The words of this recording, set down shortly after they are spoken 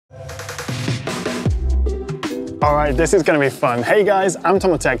All right, this is gonna be fun. Hey guys, I'm Tom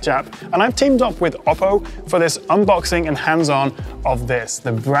the Tech Chap, and I've teamed up with Oppo for this unboxing and hands-on of this,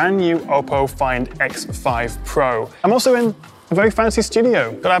 the brand new Oppo Find X5 Pro. I'm also in a very fancy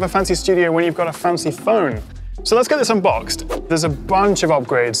studio. Gotta have a fancy studio when you've got a fancy phone. So let's get this unboxed. There's a bunch of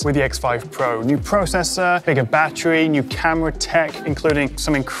upgrades with the X5 Pro. New processor, bigger battery, new camera tech, including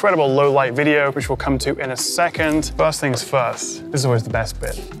some incredible low light video, which we'll come to in a second. First things first, this is always the best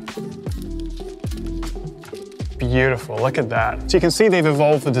bit. Beautiful, look at that. So you can see they've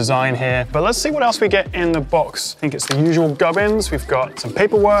evolved the design here, but let's see what else we get in the box. I think it's the usual gubbins. We've got some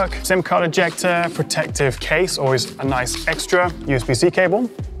paperwork, SIM card ejector, protective case, always a nice extra, USB-C cable,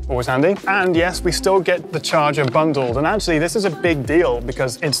 always handy. And yes, we still get the charger bundled. And actually, this is a big deal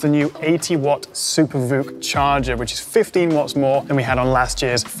because it's the new 80-watt SuperVOOC charger, which is 15 watts more than we had on last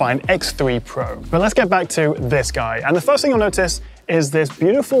year's Find X3 Pro. But let's get back to this guy. And the first thing you'll notice is this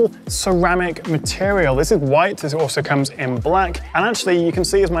beautiful ceramic material. This is white, this also comes in black. And actually, you can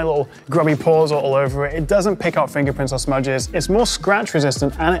see as my little grubby paws are all over it, it doesn't pick up fingerprints or smudges. It's more scratch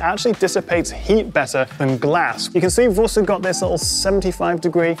resistant and it actually dissipates heat better than glass. You can see we've also got this little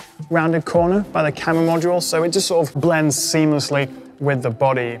 75-degree rounded corner by the camera module, so it just sort of blends seamlessly with the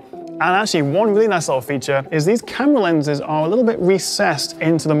body. And actually, one really nice little feature is these camera lenses are a little bit recessed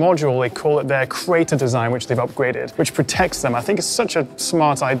into the module. They call it their crater design, which they've upgraded, which protects them. I think it's such a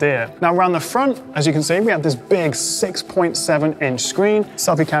smart idea. Now, around the front, as you can see, we have this big 6.7-inch screen,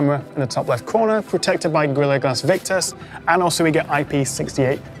 selfie camera in the top left corner, protected by Gorilla Glass Victus, and also we get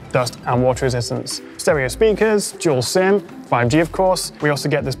IP68 dust and water resistance. Stereo speakers, dual SIM, 5G of course. We also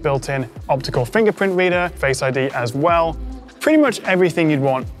get this built-in optical fingerprint reader, Face ID as well. Pretty much everything you'd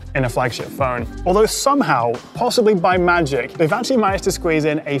want in a flagship phone. Although somehow, possibly by magic, they've actually managed to squeeze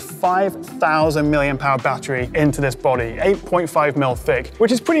in a 5,000 mAh battery into this body, 8.5 mil thick,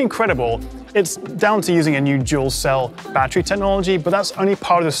 which is pretty incredible. It's down to using a new dual cell battery technology, but that's only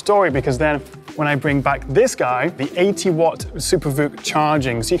part of the story because then when I bring back this guy, the 80-watt SuperVOOC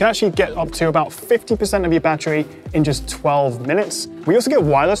charging, so you can actually get up to about 50% of your battery in just 12 minutes. We also get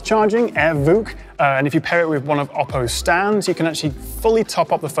wireless charging, AirVOOC, and if you pair it with one of Oppo's stands, you can actually fully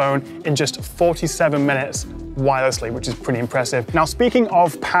top up the phone in just 47 minutes wirelessly, which is pretty impressive. Now, speaking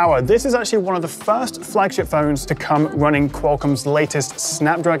of power, this is actually one of the first flagship phones to come running Qualcomm's latest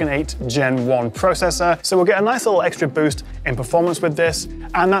Snapdragon 8 Gen 1 processor. So we'll get a nice little extra boost in performance with this,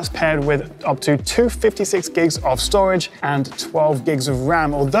 and that's paired with up to 256 gigs of storage and 12 gigs of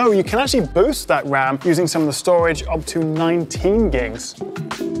RAM, although you can actually boost that RAM using some of the storage up to 19 gigs.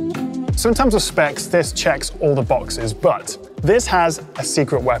 So in terms of specs, this checks all the boxes, but this has a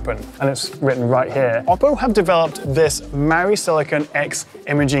secret weapon, and it's written right here. Oppo have developed this MariSilicon X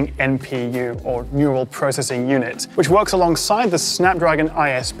Imaging NPU, or Neural Processing Unit, which works alongside the Snapdragon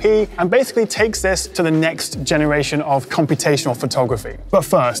ISP and basically takes this to the next generation of computational photography. But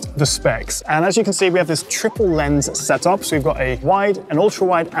first, the specs. And as you can see, we have this triple lens setup. So we've got a wide, an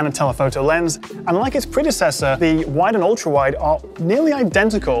ultra-wide, and a telephoto lens. And like its predecessor, the wide and ultra-wide are nearly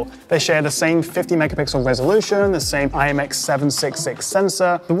identical. They share the same 50 megapixel resolution, the same IMX766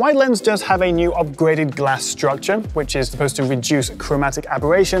 sensor. The wide lens does have a new upgraded glass structure, which is supposed to reduce chromatic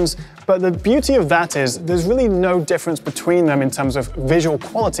aberrations, but the beauty of that is there's really no difference between them in terms of visual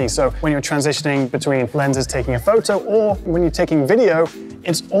quality. So when you're transitioning between lenses taking a photo or when you're taking video,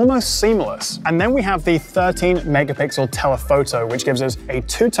 it's almost seamless. And then we have the 13 megapixel telephoto, which gives us a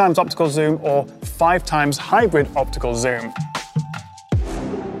 2x optical zoom or 5x hybrid optical zoom.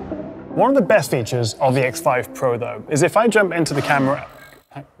 One of the best features of the X5 Pro, though, is if I jump into the camera,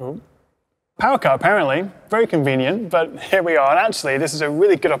 power cut apparently, very convenient, but here we are. And actually, this is a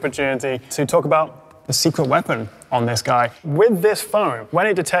really good opportunity to talk about the secret weapon on this guy. With this phone, when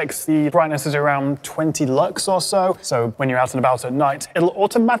it detects the brightness is around 20 lux or so when you're out and about at night, it'll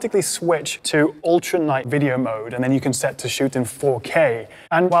automatically switch to ultra night video mode, and then you can set to shoot in 4K.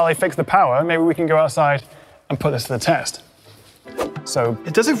 And while I fix the power, maybe we can go outside and put this to the test. So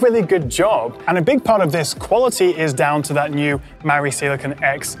it does a really good job. And a big part of this quality is down to that new MariSilicon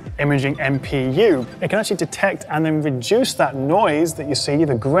X Imaging NPU. It can actually detect and then reduce that noise that you see,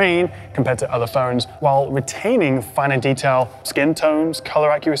 the grain, compared to other phones, while retaining finer detail, skin tones,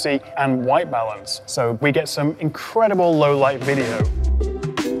 color accuracy, and white balance. So we get some incredible low light video.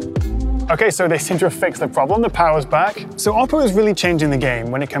 Okay, so they seem to have fixed the problem, the power's back. So Oppo is really changing the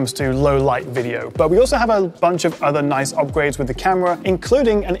game when it comes to low light video, but we also have a bunch of other nice upgrades with the camera,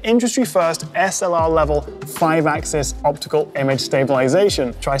 including an industry first SLR level 5-axis optical image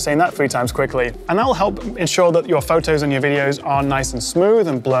stabilization. Try saying that 3 times quickly. And that'll help ensure that your photos and your videos are nice and smooth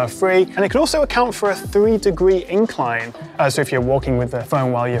and blur-free. And it can also account for a 3-degree incline. So if you're walking with the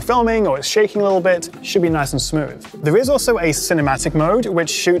phone while you're filming or it's shaking a little bit, it should be nice and smooth. There is also a cinematic mode, which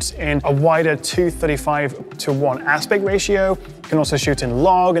shoots in a wider 2:35:1 aspect ratio. You can also shoot in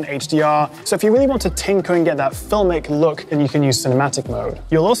log and HDR. So if you really want to tinker and get that filmic look, then you can use cinematic mode.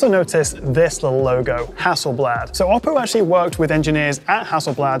 You'll also notice this little logo, Hasselblad. So Oppo actually worked with engineers at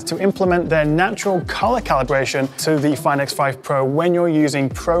Hasselblad to implement their natural color calibration to the Find X5 Pro when you're using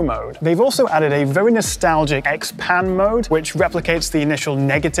Pro mode. They've also added a very nostalgic X-Pan mode, which replicates the initial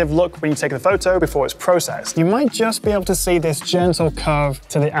negative look when you take the photo before it's processed. You might just be able to see this gentle curve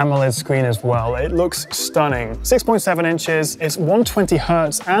to the AMOLED screen as well. It looks stunning. 6.7 inches, it's 120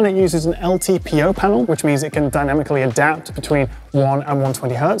 Hertz, and it uses an LTPO panel, which means it can dynamically adapt between 1 and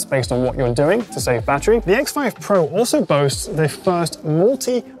 120 Hertz based on what you're doing to save battery. The X5 Pro also boasts the first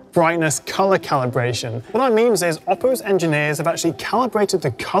multi-brightness color calibration. What that means is Oppo's engineers have actually calibrated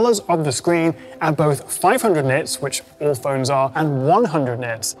the colors of the screen at both 500 nits, which all phones are, and 100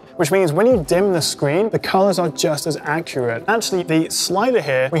 nits, which means when you dim the screen, the colors are just as accurate. Actually, the slider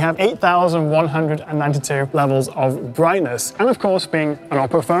here, we have 8,192 levels of brightness. And of course, being an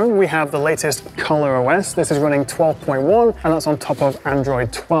Oppo phone, we have the latest ColorOS. This is running 12.1, and that's on top of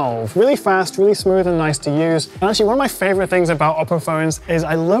Android 12. Really fast, really smooth and nice to use. And actually, one of my favorite things about Oppo phones is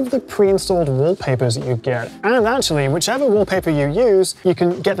I love the pre-installed wallpapers that you get. And actually, whichever wallpaper you use, you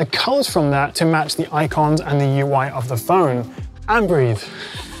can get the colors from that to match the icons and the UI of the phone. And breathe.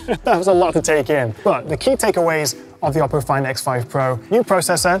 That was a lot to take in. But the key takeaways of the Oppo Find X5 Pro: new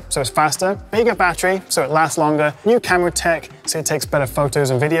processor, so it's faster; bigger battery, so it lasts longer; new camera tech, so it takes better photos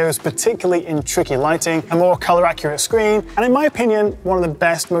and videos, particularly in tricky lighting; a more color accurate screen; and in my opinion, one of the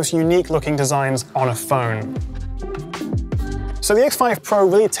best, most unique looking designs on a phone. So the X5 Pro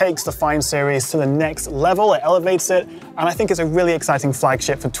really takes the Find series to the next level, it elevates it, and I think it's a really exciting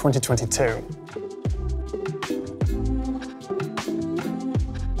flagship for 2022.